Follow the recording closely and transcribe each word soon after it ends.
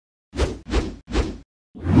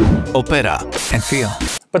Opera, and feel.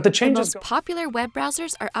 But the The changes most popular web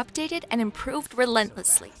browsers are updated and improved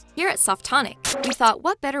relentlessly. Here at Softonic, we thought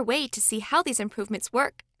what better way to see how these improvements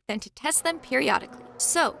work than to test them periodically.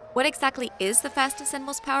 So, what exactly is the fastest and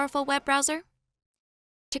most powerful web browser?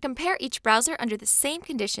 To compare each browser under the same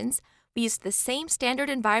conditions, we used the same standard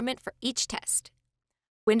environment for each test.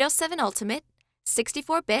 Windows 7 Ultimate,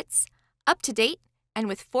 64 bits, up-to-date, and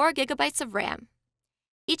with 4 GB of RAM.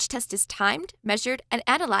 Each test is timed, measured, and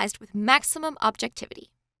analyzed with maximum objectivity.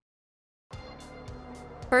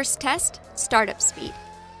 First test, startup speed.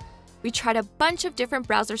 We tried a bunch of different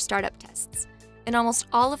browser startup tests. In almost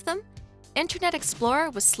all of them, Internet Explorer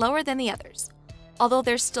was slower than the others, although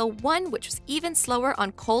there's still one which was even slower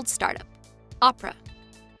on cold startup, Opera.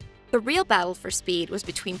 The real battle for speed was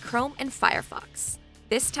between Chrome and Firefox.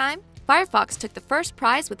 This time, Firefox took the first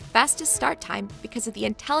prize with fastest start time because of the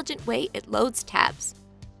intelligent way it loads tabs.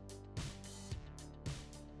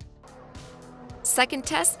 Second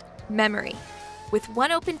test, memory. With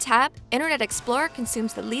one open tab, Internet Explorer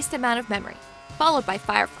consumes the least amount of memory, followed by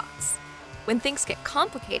Firefox. When things get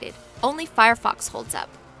complicated, only Firefox holds up.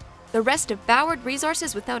 The rest devoured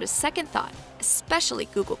resources without a second thought, especially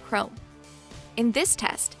Google Chrome. In this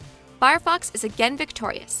test, Firefox is again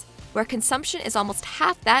victorious, where consumption is almost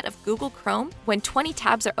half that of Google Chrome when 20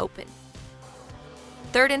 tabs are open.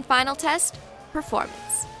 Third and final test,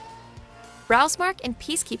 performance. BrowseMark and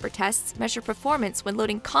Peacekeeper tests measure performance when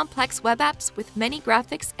loading complex web apps with many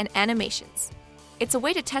graphics and animations. It's a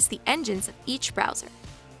way to test the engines of each browser.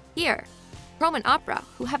 Here, Chrome and Opera,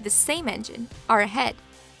 who have the same engine, are ahead.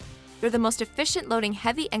 They're the most efficient loading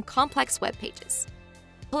heavy and complex web pages.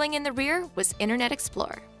 Pulling in the rear was Internet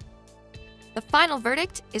Explorer. The final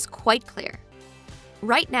verdict is quite clear.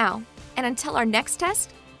 Right now, and until our next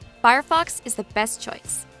test, Firefox is the best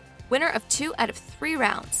choice, winner of 2 out of 3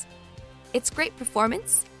 rounds. Its great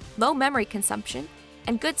performance, low memory consumption,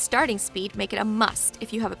 and good starting speed make it a must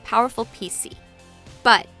if you have a powerful PC.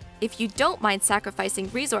 But if you don't mind sacrificing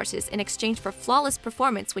resources in exchange for flawless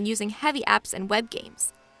performance when using heavy apps and web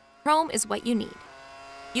games, Chrome is what you need.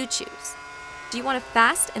 You choose. Do you want a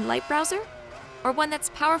fast and light browser? Or one that's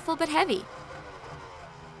powerful but heavy?